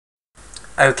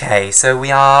Okay, so we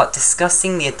are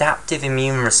discussing the adaptive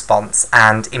immune response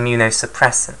and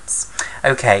immunosuppressants.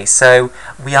 Okay, so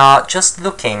we are just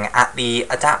looking at the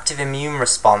adaptive immune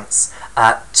response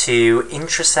to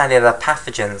intracellular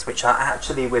pathogens which are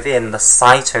actually within the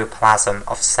cytoplasm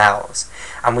of cells.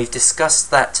 And we've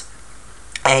discussed that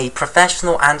a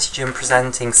professional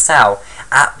antigen-presenting cell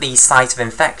at the site of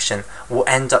infection will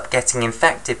end up getting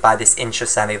infected by this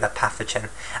intracellular pathogen,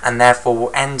 and therefore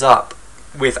will end up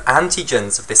with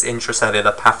antigens of this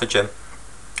intracellular pathogen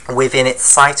within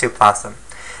its cytoplasm.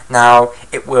 Now,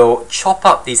 it will chop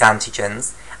up these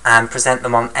antigens and present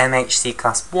them on MHC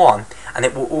class 1, and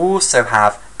it will also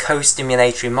have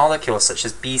co-stimulatory molecules such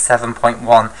as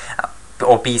B7.1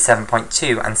 or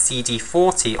B7.2 and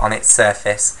CD40 on its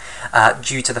surface,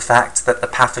 due to the fact that the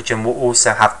pathogen will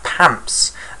also have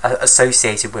PAMPs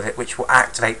associated with it, which will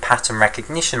activate pattern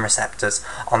recognition receptors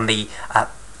on the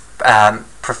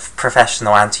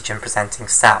professional antigen presenting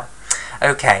cell.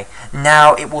 Okay,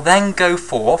 now it will then go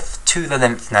forth to the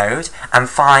lymph node and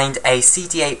find a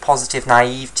CD8 positive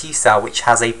naive T cell which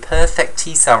has a perfect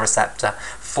T cell receptor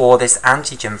for this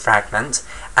antigen fragment,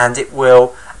 and it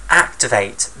will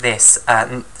activate this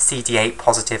CD8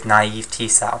 positive naive T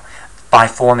cell by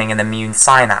forming an immune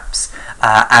synapse,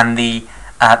 and the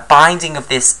binding of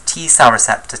this T cell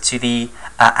receptor to the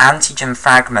antigen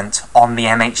fragment on the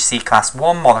MHC class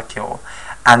 1 molecule,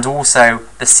 and also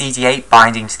the CD8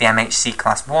 binding to the MHC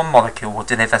class 1 molecule, will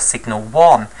deliver signal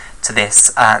 1 to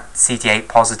this CD8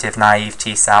 positive naive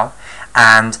T cell,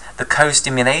 and the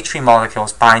co-stimulatory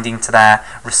molecules binding to their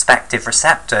respective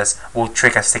receptors will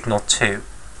trigger signal 2.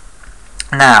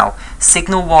 Now,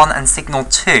 signal 1 and signal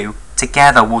 2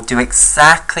 together will do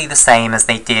exactly the same as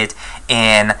they did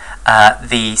in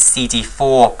the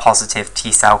CD4 positive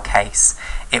T cell case.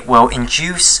 It will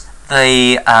induce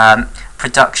the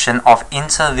production of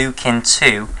interleukin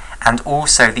 2 and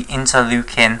also the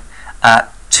interleukin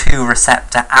 2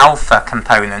 receptor alpha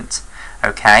component.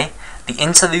 Okay, the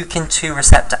interleukin 2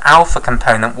 receptor alpha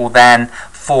component will then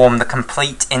form the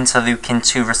complete interleukin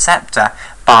 2 receptor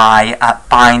by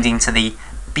binding to the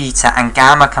beta and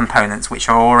gamma components which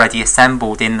are already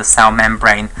assembled in the cell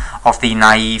membrane of the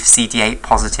naive CD8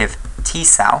 positive T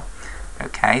cell.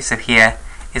 Okay, so here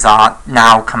is our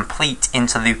now complete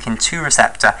interleukin 2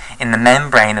 receptor in the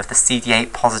membrane of the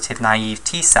CD8 positive naive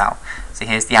T cell. So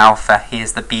here's the alpha,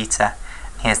 here's the beta,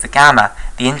 here's the gamma.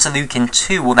 The interleukin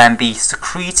 2 will then be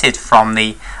secreted from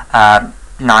the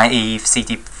naive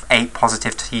CD8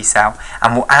 positive T cell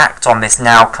and will act on this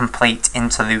now complete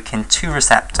interleukin 2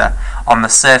 receptor on the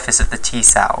surface of the T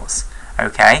cells.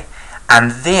 Okay,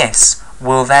 and this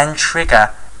will then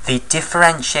trigger the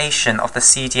differentiation of the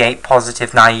CD8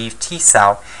 positive naive T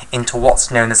cell into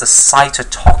what's known as a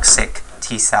cytotoxic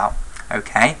T cell.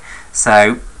 Okay,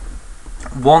 so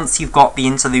once you've got the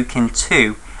interleukin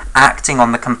 2 acting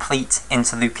on the complete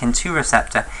interleukin 2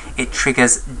 receptor, it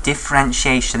triggers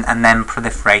differentiation and then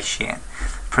proliferation.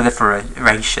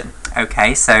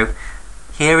 Okay, so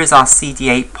here is our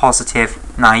CD8 positive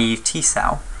naive T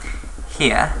cell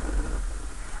here,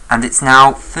 and it's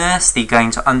now firstly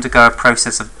going to undergo a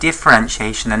process of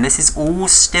differentiation, and this is all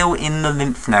still in the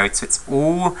lymph node, so it's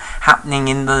all happening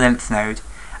in the lymph node,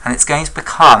 and it's going to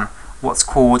become what's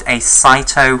called a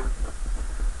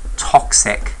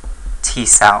cytotoxic T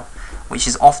cell, which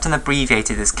is often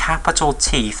abbreviated as capital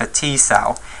T for T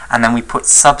cell, and then we put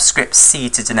subscript C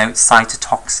to denote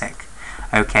cytotoxic.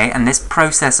 Okay, and this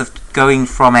process of going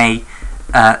from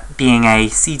being a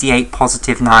CD8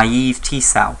 positive naive T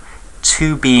cell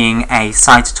to being a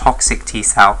cytotoxic T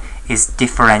cell is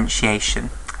differentiation.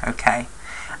 Okay,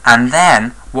 and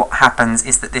then what happens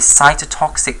is that this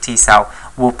cytotoxic T cell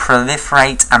will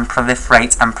proliferate and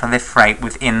proliferate and proliferate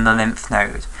within the lymph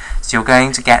node. So you're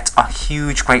going to get a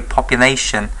huge, great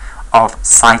population of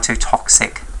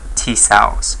cytotoxic T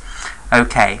cells.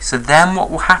 Okay, so then what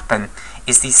will happen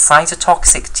is these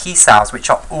cytotoxic T cells, which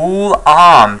are all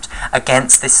armed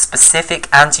against this specific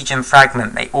antigen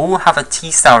fragment, they all have a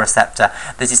T cell receptor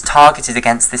that is targeted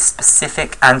against this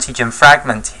specific antigen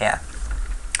fragment here.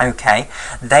 Okay,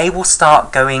 they will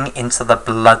start going into the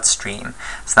bloodstream.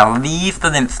 So they'll leave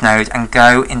the lymph node and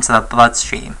go into the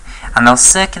bloodstream. And they'll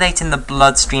circulate in the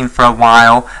bloodstream for a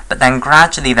while, but then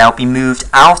gradually they'll be moved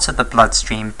out of the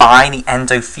bloodstream by the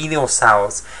endothelial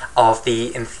cells of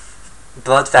the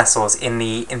blood vessels in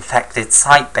the infected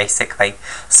site, basically.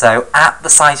 So at the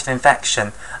site of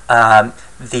infection,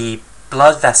 the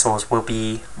blood vessels will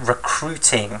be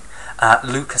recruiting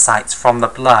leukocytes from the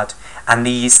blood, and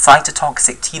these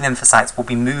cytotoxic T lymphocytes will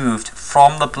be moved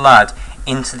from the blood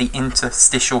into the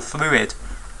interstitial fluid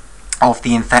of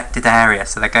the infected area.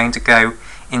 So they're going to go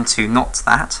into, not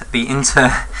that, the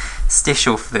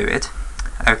interstitial fluid,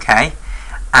 okay,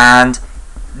 and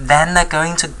then they're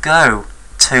going to go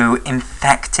to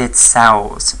infected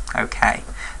cells, okay.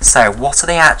 So what are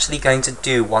they actually going to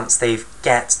do once they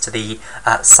get to the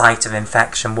site of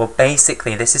infection? Well,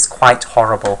 basically, this is quite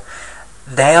horrible.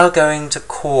 They are going to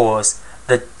cause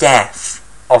the death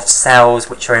of cells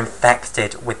which are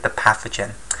infected with the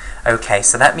pathogen. Okay,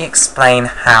 so let me explain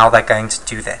how they're going to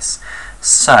do this.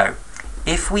 So,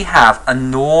 if we have a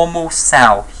normal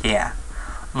cell here,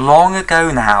 long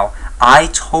ago now, I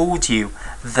told you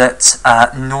that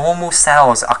normal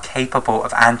cells are capable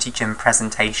of antigen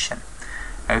presentation.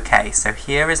 Okay, so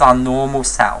here is our normal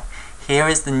cell. Here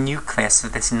is the nucleus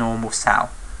of this normal cell.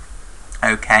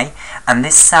 Okay, and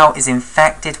this cell is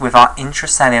infected with our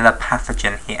intracellular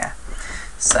pathogen here.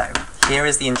 So, here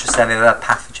is the intracellular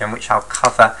pathogen, which I'll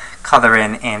colour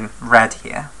in red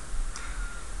here.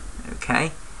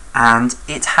 Okay, and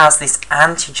it has this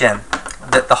antigen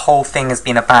that the whole thing has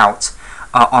been about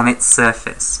on its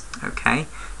surface. Okay,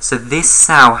 so this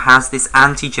cell has this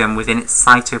antigen within its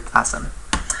cytoplasm.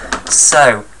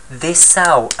 So this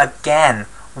cell again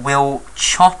will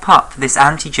chop up this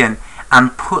antigen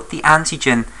and put the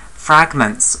antigen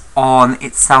fragments on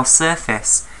its cell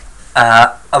surface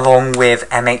along with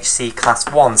MHC class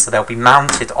 1, so they'll be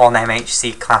mounted on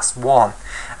MHC class 1.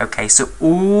 Okay, so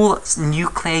all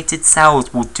nucleated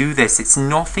cells will do this. It's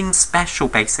nothing special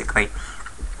basically.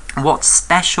 What's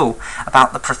special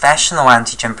about the professional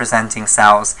antigen presenting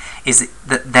cells is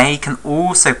that they can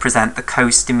also present the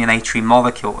co-stimulatory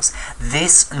molecules.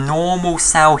 This normal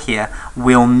cell here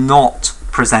will not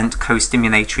present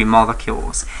co-stimulatory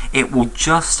molecules. It will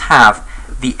just have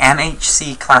the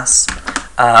MHC class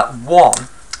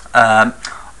 1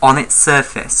 on its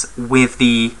surface with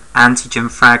the antigen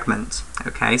fragment.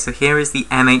 Okay, so here is the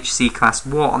MHC class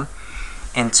 1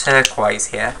 in turquoise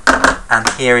here, and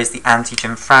here is the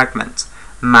antigen fragment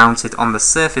mounted on the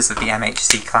surface of the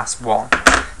MHC class 1.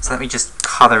 So let me just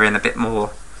colour in a bit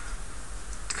more,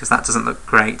 because that doesn't look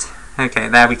great. Okay,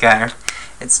 there we go.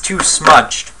 It's too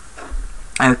smudged.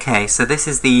 Okay, so this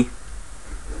is the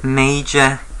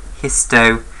major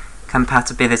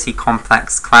histocompatibility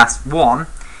complex class 1,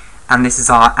 and this is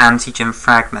our antigen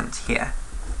fragment here.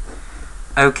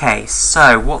 Okay,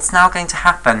 so what's now going to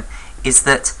happen is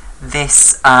that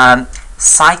this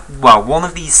one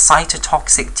of these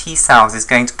cytotoxic T cells is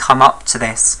going to come up to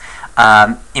this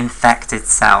infected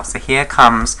cell. So here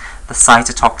comes the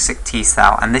cytotoxic T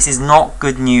cell, and this is not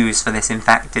good news for this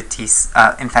infected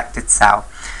cell.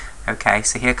 Okay,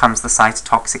 so here comes the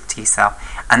cytotoxic T cell,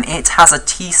 and it has a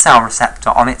T cell receptor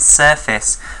on its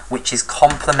surface which is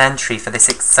complementary for this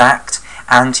exact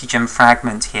antigen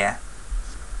fragment here.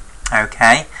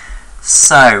 Okay,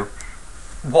 so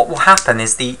what will happen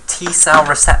is the T cell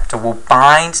receptor will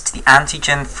bind to the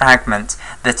antigen fragment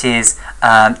that is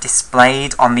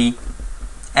displayed on the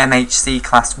MHC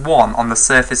class 1 on the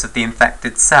surface of the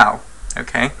infected cell.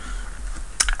 Okay,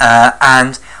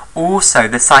 and also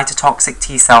the cytotoxic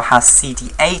T cell has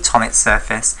CD8 on its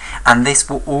surface, and this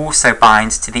will also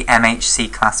bind to the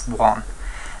MHC class 1.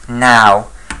 Now,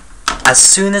 as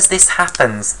soon as this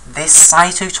happens, this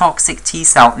cytotoxic T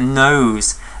cell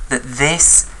knows that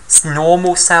this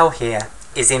normal cell here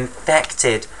is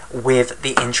infected with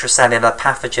the intracellular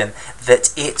pathogen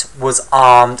that it was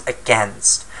armed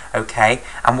against. Okay,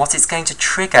 and what it's going to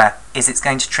trigger is it's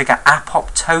going to trigger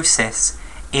apoptosis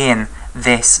in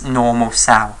this normal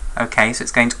cell. Okay, so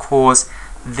it's going to cause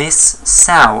this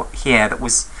cell here that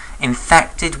was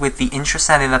infected with the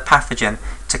intracellular pathogen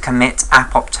to commit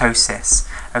apoptosis.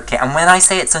 Okay, and when I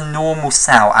say it's a normal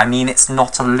cell, I mean it's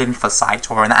not a lymphocyte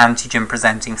or an antigen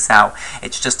presenting cell.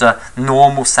 It's just a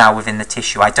normal cell within the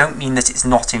tissue. I don't mean that it's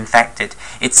not infected.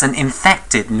 It's an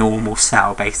infected normal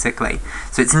cell, basically.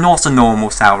 So it's not a normal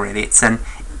cell, really. It's an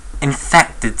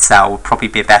infected cell, would probably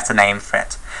be a better name for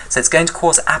it. So it's going to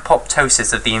cause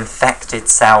apoptosis of the infected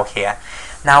cell here.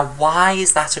 Now, why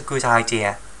is that a good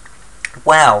idea?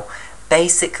 Well,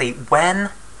 basically,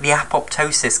 when the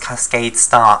apoptosis cascade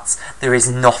starts, there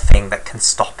is nothing that can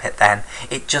stop it then.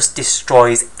 It just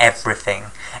destroys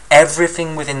everything.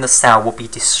 Everything within the cell will be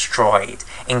destroyed,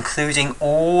 including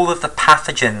all of the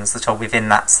pathogens that are within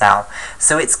that cell.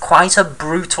 So it's quite a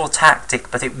brutal tactic,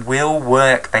 but it will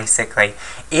work basically.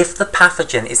 If the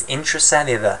pathogen is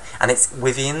intracellular and it's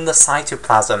within the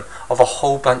cytoplasm of a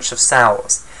whole bunch of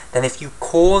cells, then if you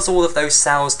cause all of those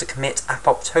cells to commit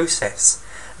apoptosis,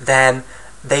 then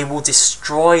they will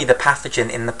destroy the pathogen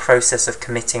in the process of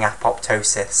committing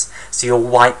apoptosis. So you'll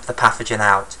wipe the pathogen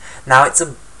out. Now it's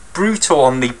brutal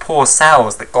on the poor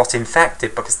cells that got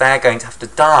infected because they're going to have to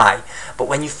die. But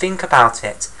when you think about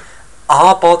it,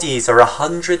 Our bodies are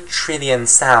 100 trillion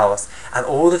cells, and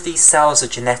all of these cells are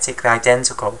genetically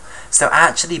identical. So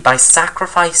actually, by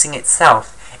sacrificing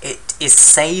itself, it is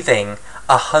saving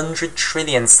 100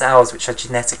 trillion cells which are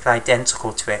genetically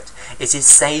identical to it. It is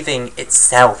saving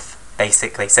itself,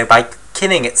 basically. So by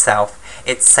killing itself,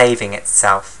 it's saving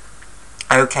itself.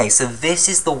 Okay, so this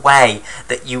is the way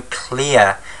that you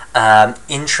clear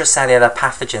intracellular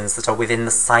pathogens that are within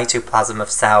the cytoplasm of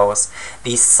cells.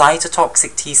 These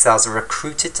cytotoxic T cells are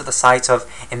recruited to the site of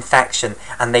infection,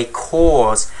 and they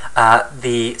cause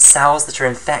the cells that are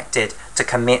infected to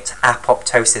commit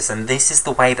apoptosis, and this is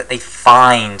the way that they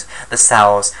find the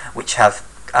cells which have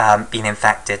been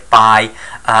infected, by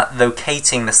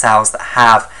locating the cells that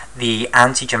have the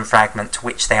antigen fragment to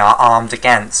which they are armed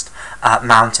against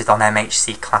mounted on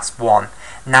MHC class 1.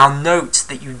 Now note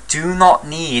that you do not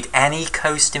need any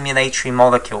co-stimulatory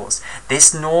molecules.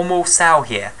 This normal cell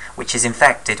here, which is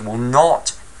infected, will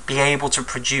not be able to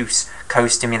produce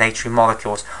co-stimulatory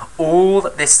molecules. All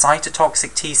that this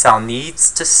cytotoxic T cell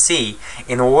needs to see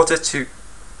in order to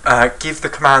give the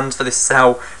command for this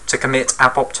cell to commit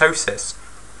apoptosis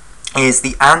is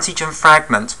the antigen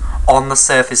fragment on the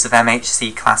surface of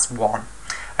MHC class 1.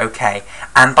 Okay,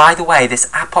 and by the way, this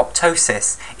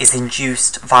apoptosis is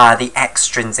induced via the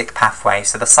extrinsic pathway.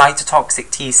 So the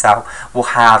cytotoxic T cell will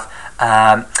have,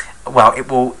 it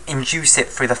will induce it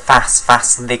through the Fas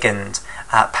ligand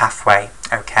pathway.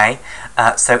 Okay,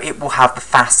 so it will have the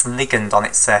Fas ligand on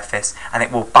its surface, and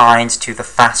it will bind to the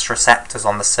Fas receptors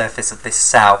on the surface of this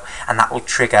cell, and that will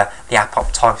trigger the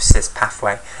apoptosis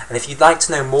pathway. And if you'd like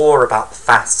to know more about the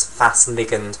Fas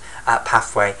ligand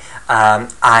pathway,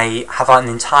 I have an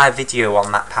entire video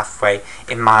on that pathway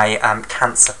in my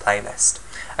cancer playlist.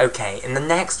 Okay, in the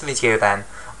next video then,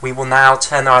 we will now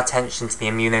turn our attention to the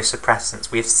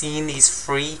immunosuppressants. We have seen these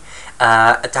three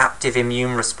adaptive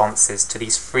immune responses to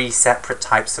these three separate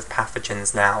types of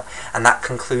pathogens now, and that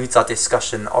concludes our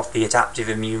discussion of the adaptive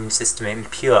immune system in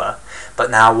Pure. But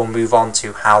now we'll move on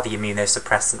to how the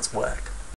immunosuppressants work.